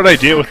 We had the right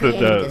idea with Created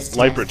this the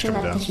light test bridge to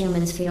coming let down. the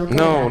humans feel good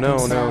No. about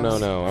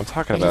themselves. I'm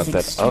talking It about is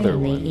that other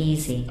extremely one.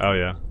 easy. Oh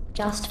yeah.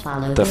 Just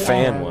follow The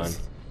fan arrows.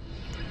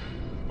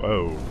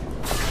 Whoa.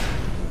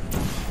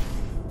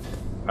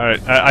 All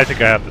right, I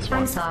think I have this I'm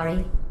one.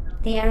 sorry.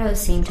 The arrows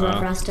seem to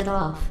have rusted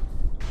off.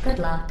 Good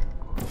luck.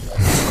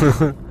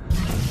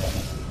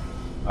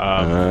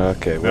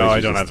 Okay, what No, did I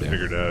you don't just have to do?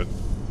 figure it out.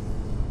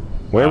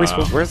 Where are we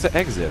supposed? Where's the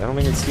exit? I don't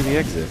even see the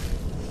exit.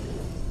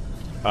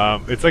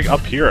 It's like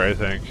up here, I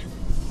think.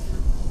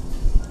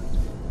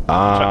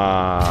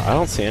 I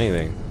don't see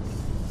anything.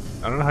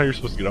 I don't know how you're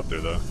supposed to get up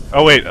there though.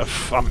 Oh wait,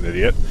 I'm an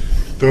idiot.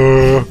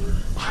 Duh.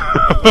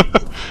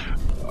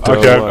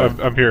 Okay, what?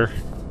 I'm here.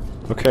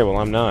 Okay, well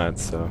I'm not,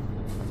 so.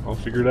 I'll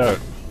figure it out.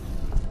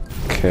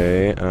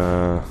 Okay,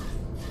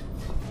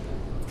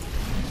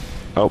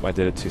 Oh, I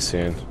did it too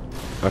soon.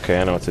 Okay,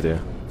 I know what to do.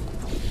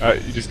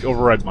 You just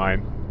override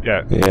mine.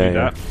 Yeah. Yeah, do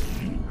yeah.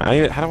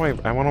 that. How do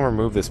I want to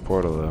remove this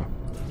portal though.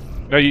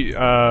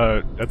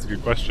 No, that's a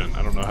good question.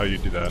 I don't know how you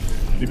do that.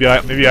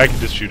 Maybe I can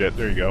just shoot it.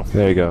 There you go.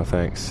 There you go,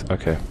 thanks.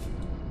 Okay.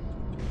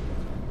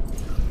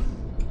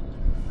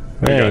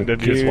 There you go. Thank Then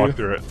you just you. walk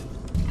through it.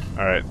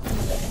 All right.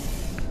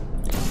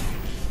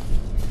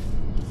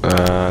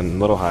 A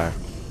little higher.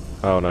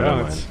 Oh no, never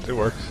Yeah, mind. it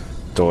works.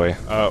 Doy.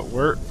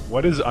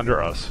 What is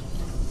under us?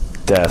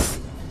 Death.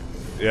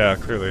 Yeah,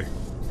 clearly.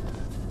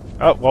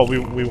 Oh well,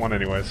 we won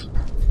anyways.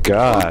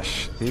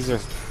 Gosh, these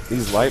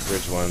light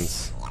bridge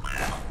ones.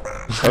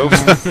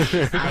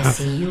 I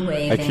see you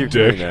waving. I keep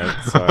Dick. doing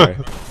that. Sorry.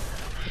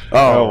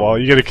 Oh well,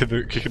 you gotta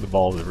kick in the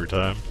balls every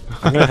time.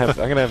 I'm gonna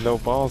have no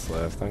balls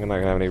left. I'm not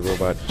gonna have any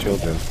robot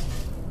children.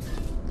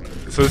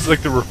 So it's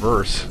like the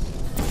reverse.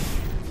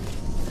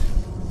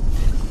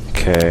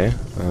 Okay.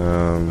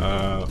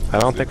 I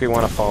don't think we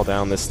want to fall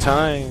down this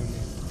time.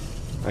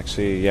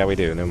 Actually, yeah, we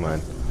do. Never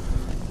mind.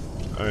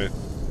 Alright.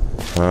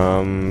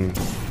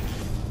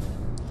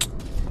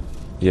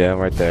 Yeah,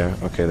 right there.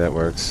 Okay, that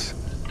works.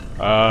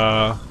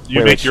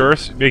 You make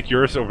yours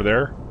over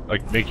there.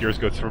 Like, make yours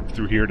go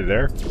through here to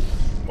there.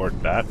 Or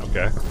that,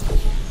 okay.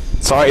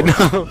 Sorry,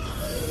 no!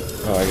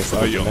 Oh, I guess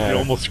it you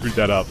almost screwed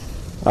that up.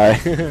 we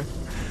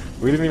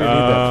didn't even need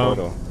that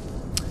portal.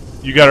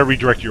 You gotta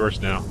redirect yours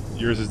now.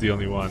 Yours is the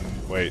only one.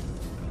 Wait.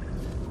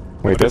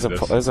 Wait,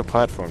 What there's a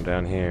platform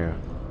down here.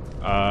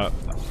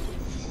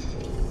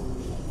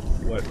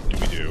 What do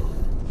we do?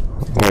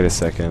 Wait a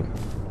second.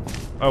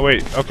 Oh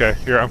wait, okay,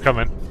 here, I'm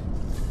coming.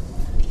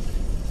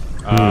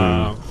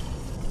 Are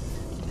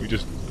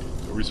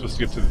we supposed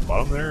to get to the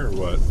bottom there, or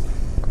what?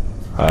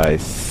 I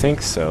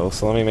think so,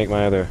 so let me make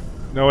my other...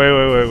 No,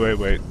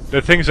 wait.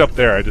 The thing's up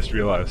there, I just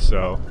realized,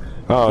 so...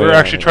 Oh, we're yeah,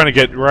 actually trying to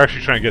get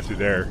through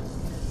there.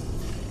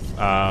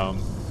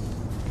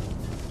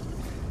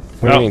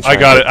 What do you mean I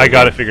got it, trying to get I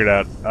got it through figured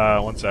out.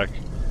 One sec.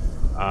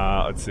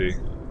 Let's see.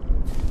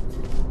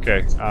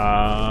 Okay,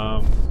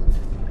 How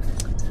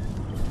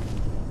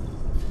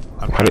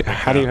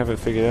do you have it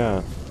figured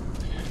out?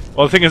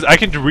 Well, the thing is, I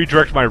can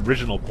redirect my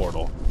original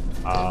portal.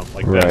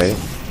 Like Right. this.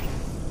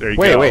 There you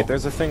go. Wait,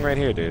 there's a thing right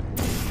here, dude.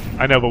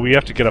 I know, but we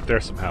have to get up there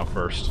somehow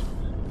first.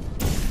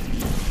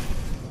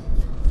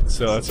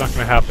 So that's not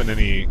going to happen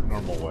any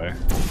normal way.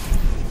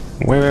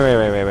 Wait.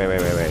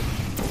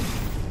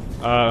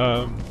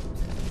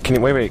 Can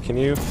you wait? Can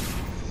you?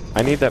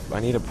 I need a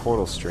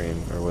portal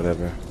stream or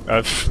whatever.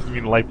 You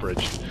mean light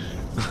bridge?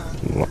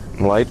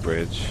 Light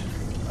bridge.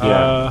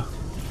 Yeah.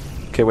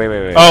 Okay,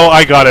 wait. Oh,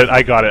 I got it.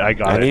 I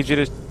need you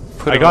to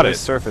put it on the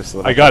surface.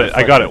 I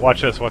got it.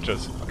 Watch this.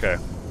 Okay.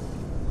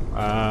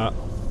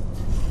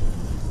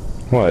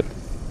 What?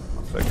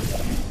 One second.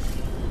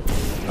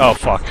 Oh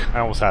fuck! I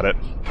almost had it.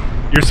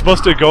 You're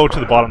supposed to go to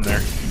the bottom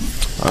there.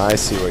 I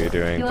see what you're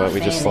doing, but I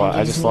just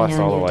lost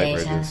all the light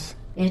bridges.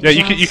 Yeah,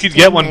 you could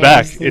get one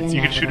back. You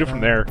can shoot it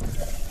from there.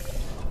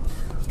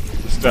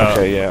 Just,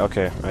 okay, yeah,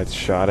 okay. I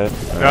shot it.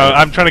 No,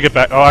 I'm trying to get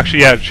back. Oh,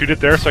 actually, yeah, shoot it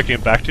there so I can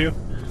get back to you.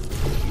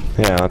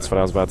 Yeah, that's what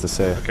I was about to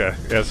say. Okay,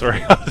 yeah,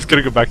 sorry. I was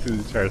gonna go back through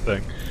the entire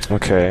thing.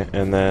 Okay,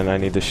 and then I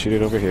need to shoot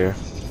it over here.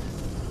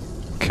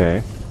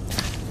 Okay.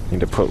 Need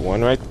to put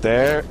one right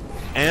there,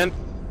 and...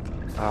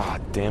 Ah,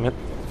 damn it.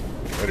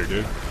 Later,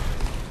 dude.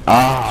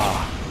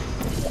 Ah!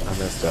 I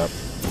messed up.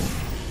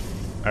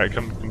 Alright,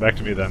 come back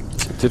to me then.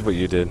 Did what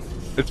you did.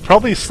 It's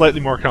probably slightly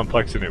more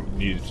complex than it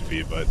needed to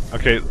be, but...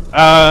 Okay,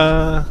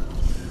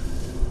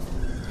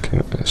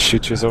 Okay,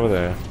 shoot yours over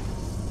there.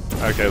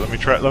 Okay, let me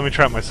try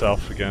it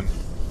myself again.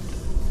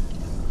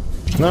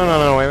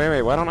 No,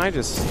 wait, why don't I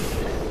just...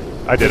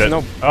 I did There's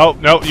it. Oh,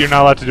 no, you're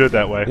not allowed to do it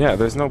that way. Yeah,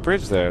 there's no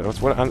bridge there.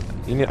 That's what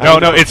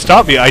No, it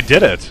stopped me. I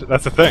did it.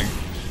 That's the thing.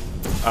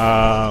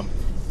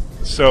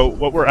 So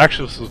what we're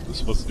actually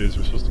supposed to do is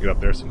we're supposed to get up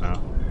there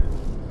somehow.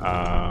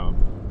 I'm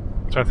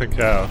trying to think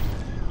how.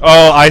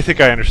 Oh, I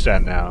think I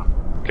understand now.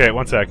 Okay,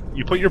 one sec.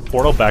 You put your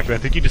portal back, and I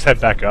think you just head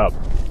back up.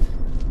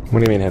 What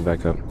do you mean head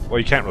back up? Well,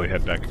 you can't really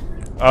head back.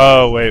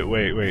 Oh,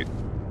 wait.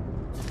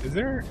 Is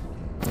there...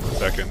 One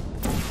second.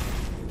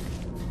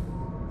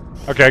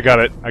 Okay, I got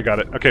it.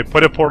 Okay,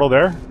 put a portal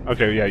there.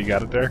 Okay, yeah, you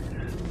got it there.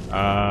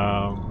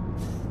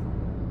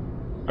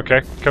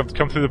 Okay,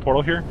 come through the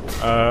portal here.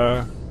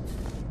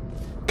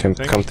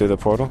 Come through the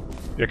portal?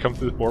 Yeah, come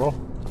through the portal.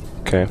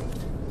 Okay.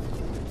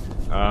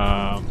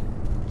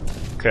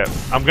 Okay,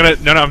 I'm gonna...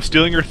 No, I'm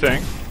stealing your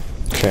thing.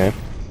 Okay.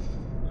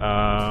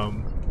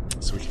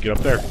 So we can get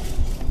up there.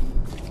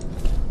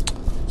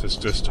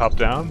 Just hop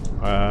down.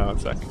 1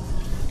 sec.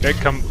 Okay,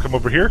 come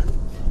over here.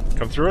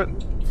 Come through it.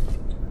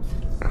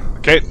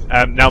 Okay,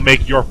 now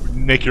make your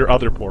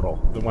other portal,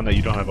 the one that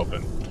you don't have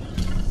open.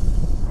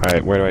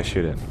 Alright, where do I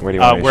shoot it? Where do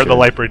you want me to where shoot the it?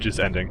 light bridge is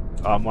ending.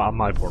 On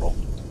my portal.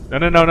 No.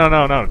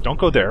 Don't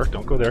go there.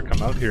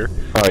 Come out here.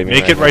 Oh, you mean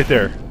make it right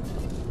there.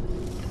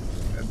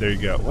 And there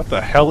you go. What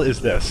the hell is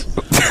this?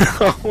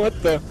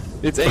 What the?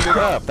 It's angled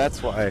up.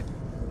 That's why.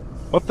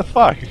 What the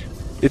fuck?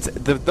 It's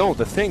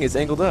the thing is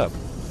angled up.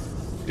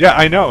 Yeah,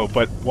 I know,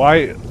 but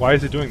why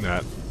is it doing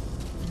that?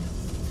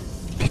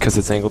 Because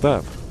it's angled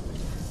up.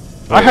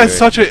 I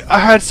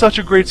had such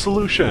a great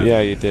solution.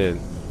 Yeah, you did.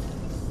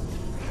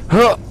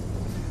 Huh.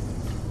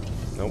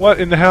 Nope.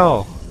 What in the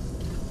hell?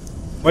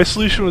 My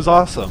solution was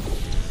awesome.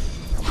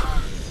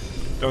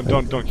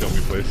 Don't kill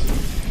me, please.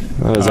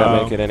 Oh, does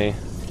that make it any?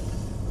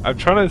 I'm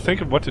trying to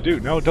think of what to do.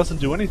 No, it doesn't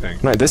do anything.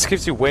 No, this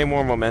gives you way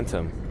more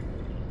momentum.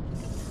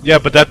 Yeah,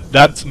 but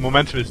that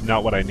momentum is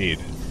not what I need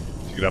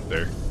to get up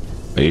there.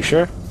 Are you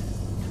sure?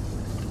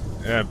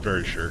 Yeah, I'm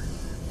very sure.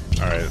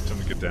 Alright, let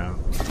me get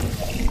down.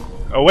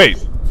 Oh, wait.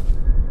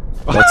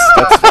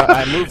 That's why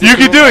I moved it. You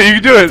can do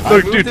it! Look, I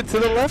moved dude. it to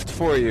the left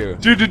for you.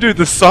 Dude,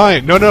 the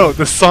sign. No,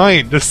 the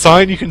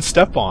sign you can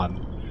step on.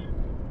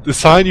 The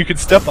sign you can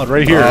step on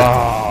right here.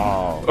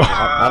 Oh.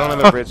 I don't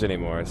have a bridge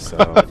anymore, so...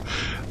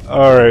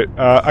 Alright,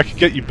 I can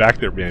get you back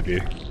there,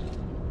 maybe.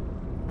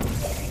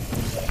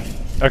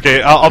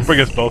 Okay, I'll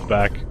bring us both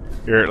back.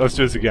 Here, let's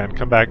do this again.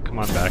 Come back. Come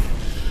on back.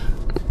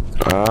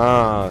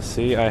 Ah,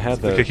 see, I had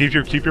the. Okay,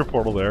 keep your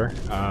portal there.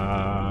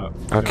 I'll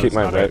keep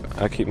my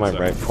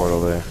right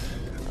portal there.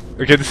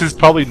 Okay, this is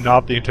probably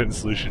not the intended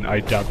solution. I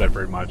doubt that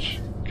very much.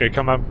 Okay,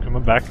 come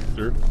on back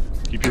through.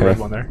 Keep your red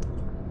one there.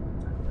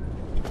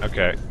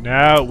 Okay,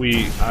 now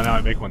now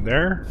I make one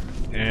there,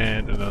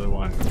 and another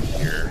one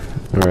here.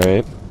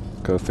 Right,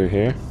 go through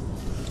here.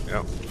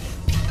 Yep.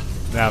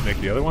 Now make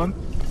the other one.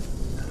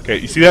 Okay,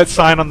 you see that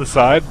sign on the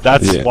side?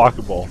 That's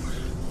walkable.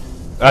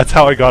 That's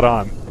how I got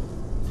on.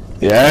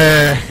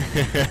 Yeah.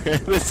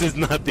 This is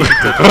not the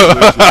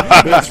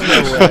intended solution. There's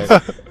no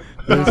way.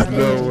 There's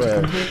no way. To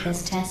complete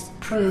this test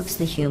proves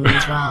the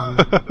humans wrong.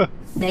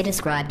 They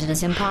described it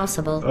as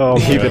impossible. Oh,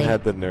 He deadly, even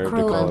had the nerve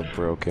cruel, to call it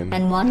broken.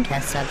 And one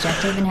test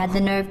subject even had the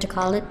nerve to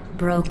call it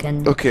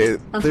broken. Okay,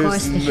 Of there's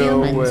course, the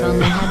no humans way.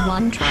 only had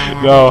one try at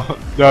it. No,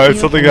 it's You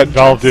something can that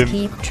Valve just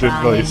didn't keep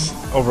really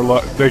trying.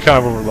 overlook. They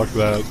kind of overlooked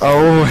that.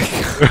 Oh my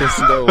god, there's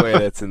no way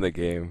that's in the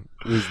game.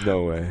 There's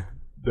no way.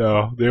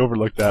 No, they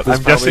overlooked that. There's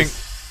I'm guessing.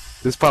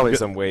 There's probably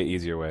some way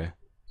easier way.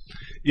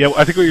 Yeah,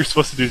 I think what you're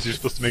supposed to do is you're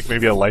supposed to make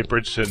maybe a light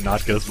bridge to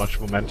not get as much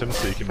momentum,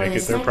 so you can For make it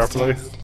this there next properly. test,